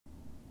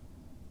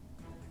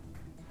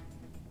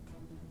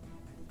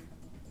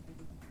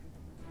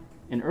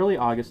In early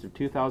August of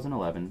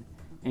 2011,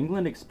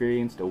 England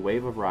experienced a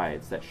wave of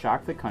riots that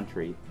shocked the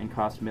country and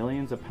cost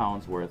millions of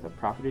pounds worth of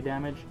property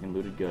damage and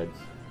looted goods.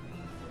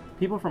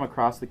 People from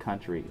across the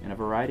country in a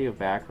variety of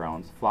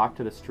backgrounds flocked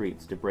to the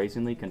streets to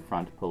brazenly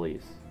confront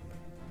police.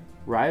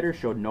 Rioters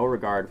showed no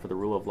regard for the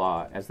rule of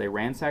law as they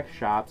ransacked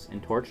shops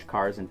and torched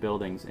cars and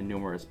buildings in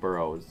numerous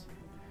boroughs.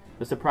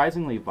 The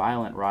surprisingly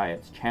violent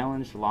riots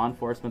challenged law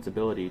enforcement's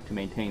ability to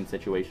maintain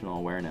situational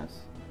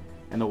awareness,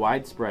 and the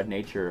widespread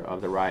nature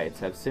of the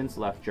riots have since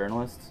left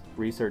journalists,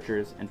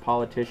 researchers, and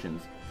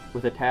politicians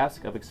with the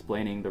task of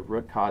explaining the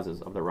root causes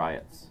of the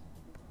riots.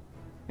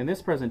 In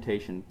this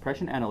presentation,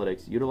 Prescient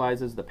Analytics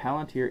utilizes the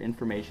Palantir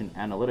Information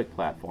Analytic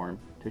platform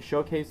to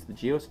showcase the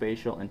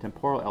geospatial and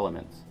temporal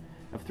elements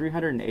of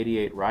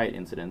 388 riot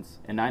incidents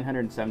and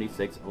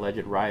 976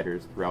 alleged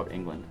rioters throughout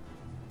England.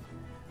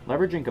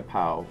 Leveraging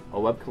Kapow, a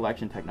web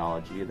collection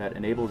technology that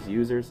enables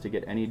users to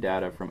get any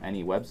data from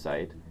any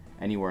website,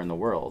 anywhere in the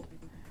world,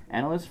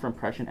 analysts from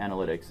Prescient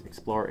Analytics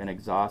explore an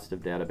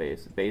exhaustive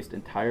database based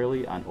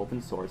entirely on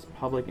open-source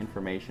public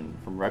information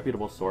from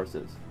reputable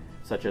sources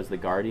such as The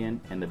Guardian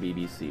and the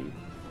BBC.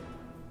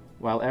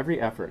 While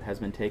every effort has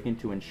been taken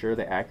to ensure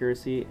the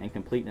accuracy and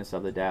completeness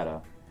of the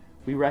data,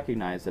 we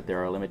recognize that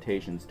there are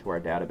limitations to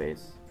our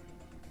database.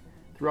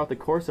 Throughout the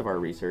course of our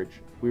research,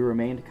 we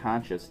remained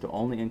conscious to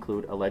only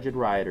include alleged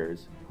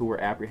rioters who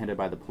were apprehended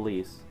by the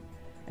police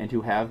and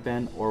who have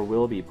been or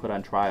will be put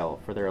on trial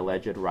for their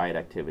alleged riot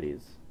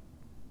activities.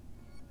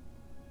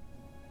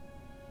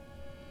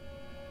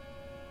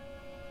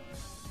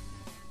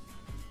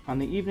 On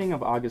the evening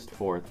of August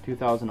 4,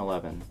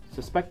 2011,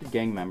 suspected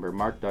gang member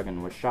Mark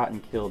Duggan was shot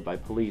and killed by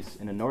police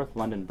in a North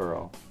London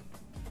borough.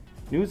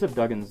 News of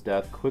Duggan's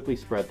death quickly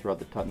spread throughout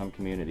the Tottenham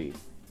community,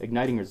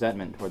 igniting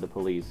resentment toward the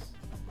police.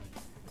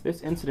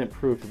 This incident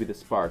proved to be the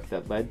spark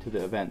that led to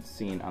the events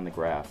seen on the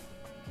graph.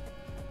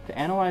 To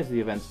analyze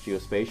the events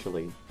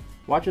geospatially,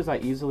 watch as I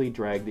easily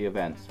drag the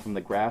events from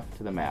the graph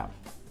to the map.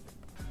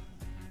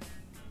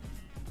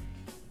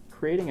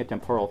 Creating a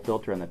temporal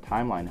filter in the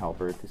timeline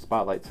helper to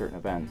spotlight certain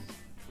events,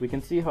 we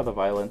can see how the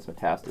violence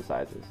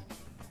metastasizes,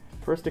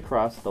 first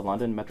across the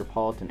London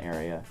metropolitan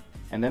area,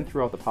 and then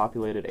throughout the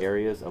populated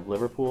areas of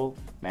Liverpool,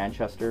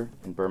 Manchester,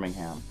 and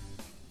Birmingham.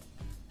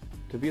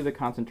 To view the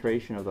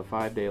concentration of the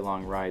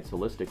 5-day-long riots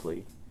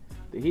holistically,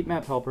 the heat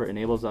map helper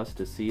enables us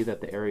to see that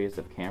the areas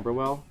of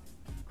Camberwell,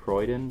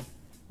 Croydon,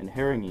 and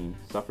Haringey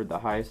suffered the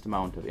highest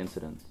amount of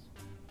incidents.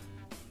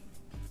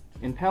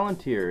 In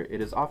Palantir, it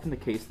is often the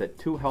case that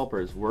two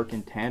helpers work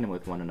in tandem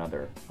with one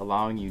another,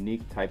 allowing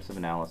unique types of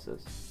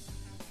analysis.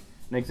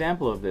 An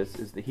example of this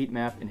is the heat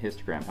map and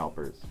histogram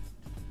helpers.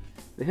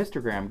 The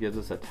histogram gives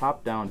us a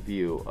top-down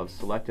view of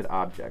selected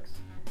objects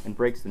and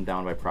breaks them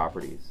down by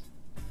properties.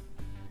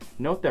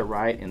 Note that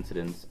riot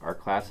incidents are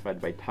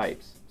classified by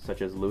types,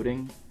 such as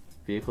looting,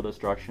 vehicle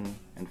destruction,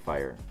 and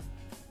fire.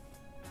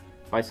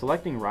 By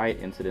selecting riot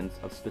incidents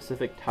of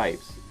specific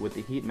types with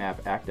the heat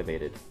map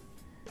activated,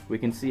 we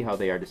can see how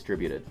they are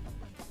distributed.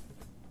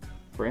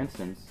 For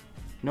instance,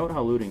 note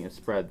how looting is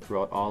spread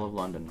throughout all of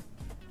London,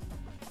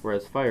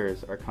 whereas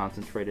fires are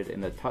concentrated in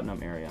the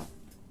Tottenham area.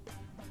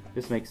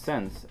 This makes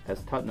sense,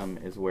 as Tottenham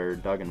is where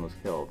Duggan was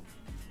killed,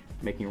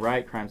 making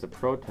riot crimes of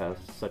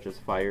protest such as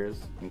fires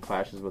and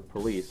clashes with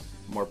police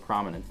more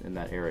prominent in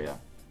that area.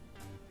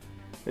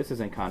 This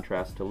is in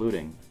contrast to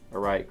looting, a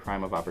riot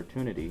crime of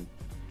opportunity,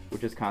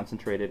 which is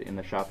concentrated in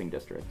the shopping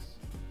districts.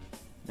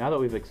 Now that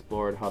we've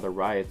explored how the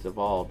riots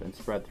evolved and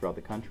spread throughout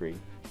the country,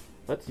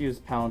 let's use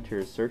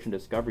Palantir's search and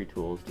discovery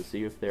tools to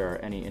see if there are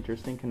any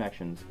interesting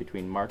connections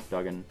between Mark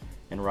Duggan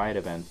and riot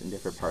events in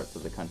different parts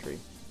of the country.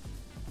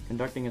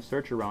 Conducting a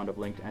search around of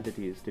linked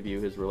entities to view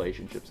his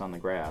relationships on the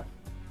graph,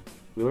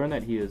 we learn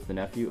that he is the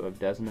nephew of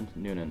Desmond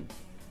Noonan,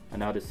 a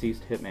now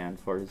deceased hitman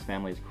for his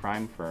family's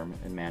crime firm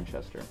in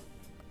Manchester.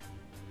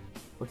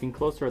 Looking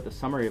closer at the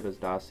summary of his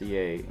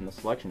dossier in the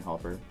selection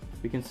helper,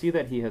 we can see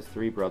that he has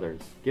 3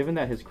 brothers. Given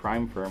that his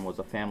crime firm was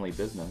a family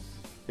business,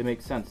 it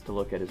makes sense to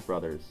look at his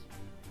brothers.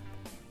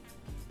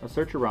 A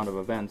search around of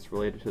events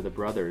related to the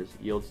brothers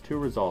yields 2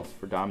 results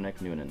for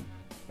Dominic Noonan,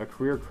 a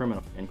career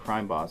criminal and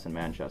crime boss in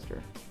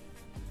Manchester.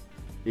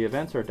 The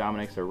events are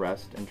Dominic's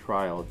arrest and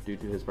trial due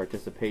to his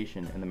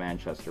participation in the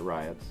Manchester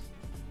riots.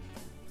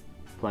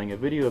 Playing a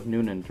video of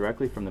Noonan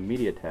directly from the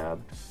Media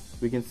tab,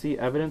 we can see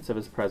evidence of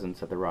his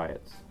presence at the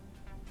riots.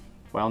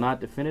 While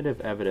not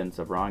definitive evidence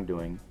of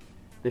wrongdoing,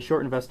 this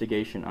short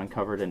investigation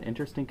uncovered an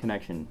interesting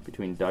connection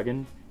between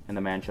Duggan and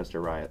the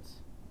Manchester riots.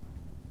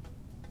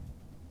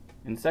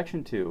 In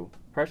Section 2,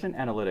 Prescient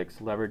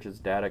Analytics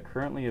leverages data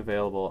currently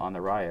available on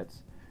the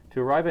riots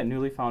to arrive at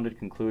newly founded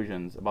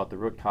conclusions about the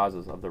root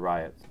causes of the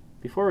riots.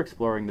 Before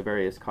exploring the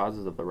various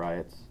causes of the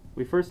riots,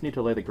 we first need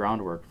to lay the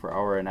groundwork for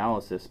our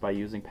analysis by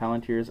using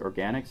Palantir's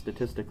organic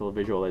statistical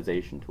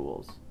visualization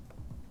tools.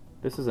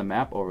 This is a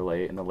map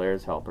overlay in the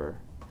Layers helper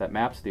that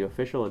maps the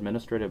official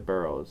administrative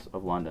boroughs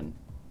of London.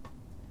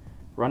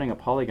 Running a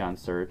polygon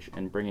search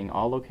and bringing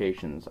all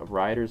locations of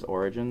rioters'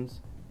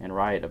 origins and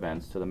riot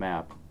events to the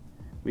map,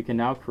 We can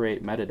now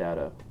create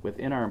metadata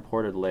within our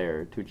imported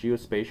layer to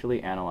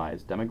geospatially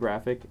analyze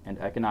demographic and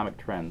economic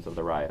trends of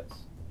the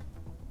riots.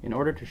 In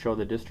order to show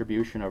the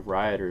distribution of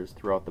rioters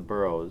throughout the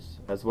boroughs,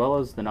 as well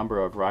as the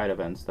number of riot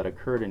events that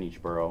occurred in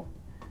each borough,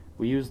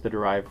 we use the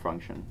derive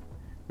function,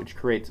 which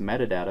creates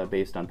metadata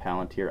based on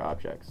Palantir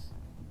objects.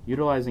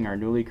 Utilizing our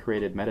newly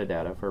created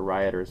metadata for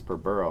rioters per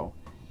borough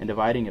and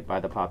dividing it by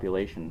the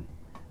population,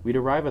 we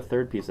derive a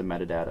third piece of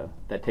metadata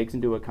that takes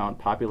into account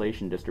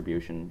population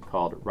distribution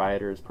called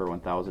rioters per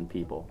 1,000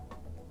 people.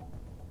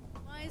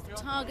 Why is it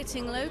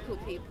targeting local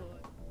people?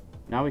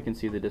 Now we can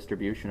see the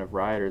distribution of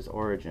rioters'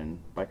 origin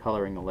by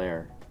coloring the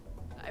layer.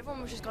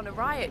 Everyone was just going to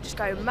riot, just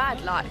going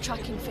mad, like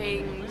chucking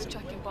things,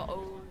 chucking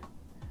bottles.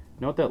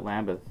 Note that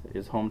Lambeth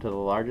is home to the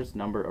largest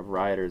number of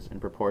rioters in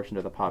proportion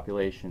to the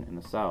population in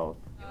the south,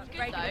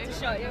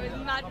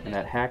 and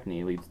that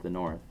Hackney leads the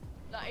north.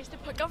 Like, it's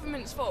the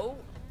government's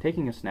fault.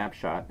 Taking a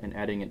snapshot and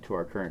adding it to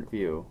our current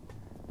view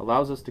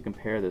allows us to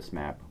compare this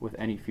map with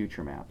any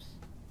future maps.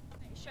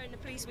 It's showing the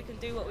police we can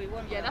do what we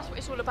want. Yeah, that's what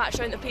it's all about,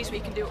 showing the police we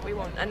can do what we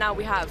want, and now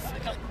we have.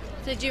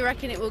 So do you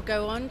reckon it will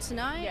go on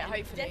tonight? Yeah,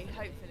 hopefully.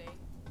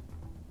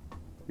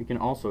 We can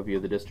also view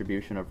the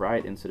distribution of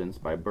riot incidents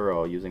by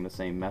borough using the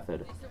same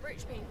method. It's the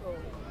rich people.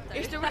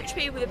 It's the rich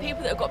people, the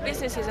people that have got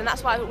businesses, and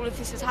that's why all of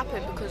this has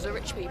happened, because the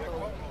rich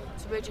people.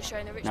 So we're just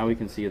showing the rich Now we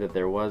can see that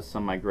there was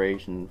some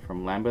migration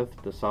from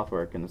Lambeth to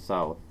Southwark in the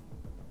south,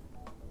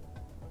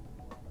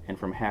 and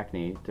from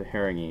Hackney to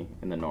Haringey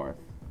in the north.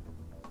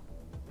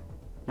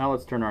 Now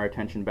let's turn our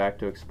attention back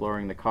to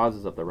exploring the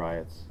causes of the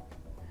riots.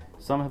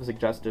 Some have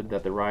suggested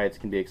that the riots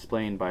can be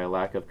explained by a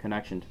lack of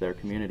connection to their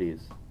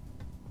communities.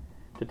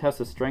 To test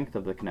the strength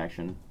of the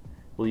connection,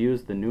 we'll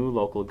use the new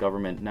local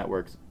government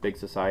network's Big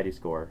Society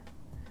score,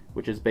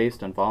 which is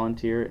based on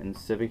volunteer and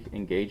civic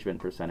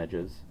engagement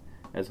percentages,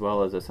 as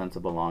well as a sense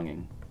of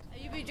belonging.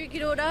 Have you been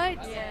drinking all night?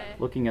 Yeah.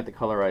 Looking at the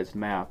colorized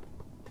map,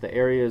 the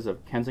areas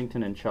of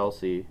Kensington and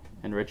Chelsea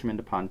and Richmond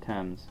upon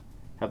Thames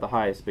have the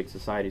highest Big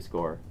Society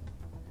score,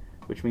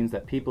 which means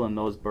that people in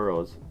those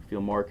boroughs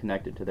feel more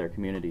connected to their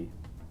community.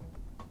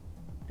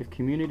 If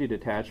community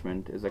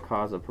detachment is a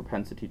cause of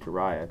propensity to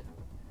riot,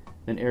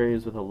 then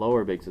areas with a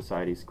lower Big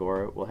Society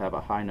score will have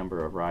a high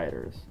number of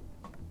rioters.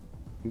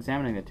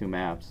 Examining the two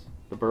maps,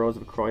 the boroughs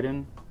of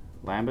Croydon,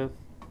 Lambeth,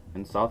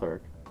 and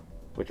Southwark,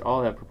 which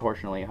all have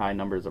proportionally high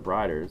numbers of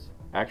rioters,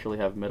 actually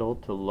have middle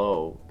to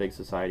low Big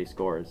Society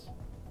scores.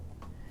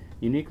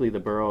 Uniquely, the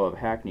borough of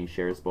Hackney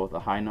shares both a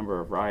high number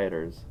of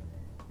rioters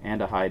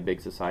and a high Big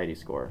Society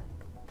score.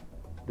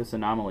 This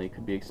anomaly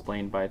could be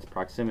explained by its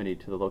proximity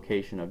to the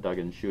location of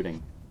Duggan's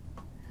shooting.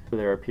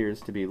 There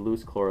appears to be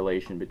loose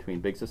correlation between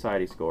Big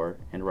Society score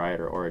and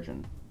rioter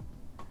origin.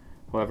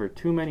 However,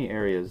 too many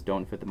areas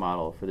don't fit the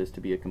model for this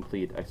to be a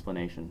complete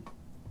explanation.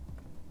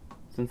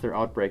 Since their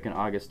outbreak in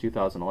August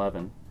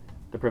 2011,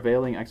 the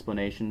prevailing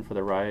explanation for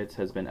the riots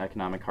has been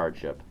economic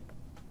hardship.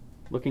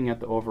 Looking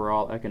at the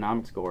overall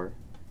economic score,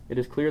 it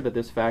is clear that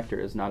this factor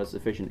is not a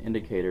sufficient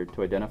indicator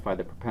to identify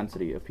the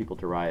propensity of people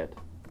to riot.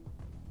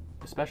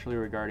 Especially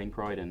regarding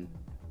Croydon,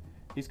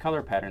 these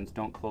color patterns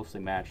don't closely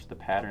match the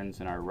patterns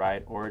in our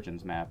riot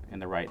origins map in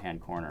the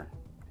right-hand corner.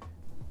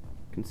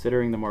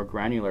 Considering the more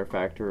granular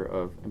factor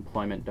of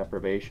employment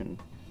deprivation,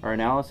 our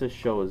analysis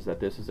shows that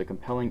this is a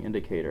compelling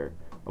indicator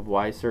of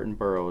why certain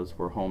boroughs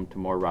were home to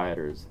more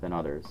rioters than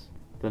others.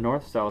 The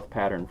north-south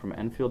pattern from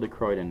Enfield to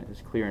Croydon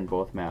is clear in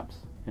both maps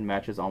and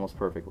matches almost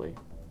perfectly.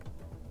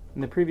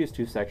 In the previous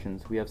two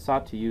sections, we have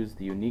sought to use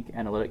the unique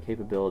analytic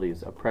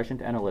capabilities of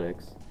Prescient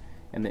Analytics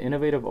and the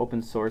innovative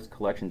open-source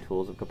collection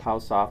tools of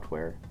Kapow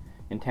software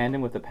in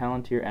tandem with the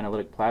Palantir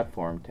Analytic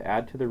platform to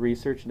add to the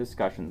research and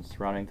discussions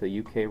surrounding the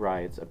UK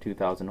Riots of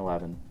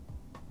 2011.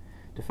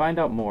 To find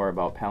out more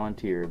about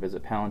Palantir,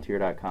 visit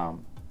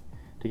palantir.com.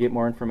 To get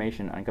more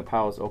information on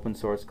Kapow's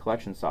open-source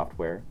collection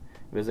software,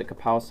 visit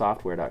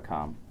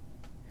kapowsoftware.com.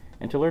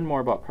 And to learn more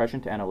about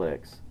Prescient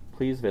Analytics,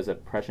 please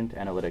visit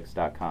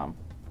prescientanalytics.com.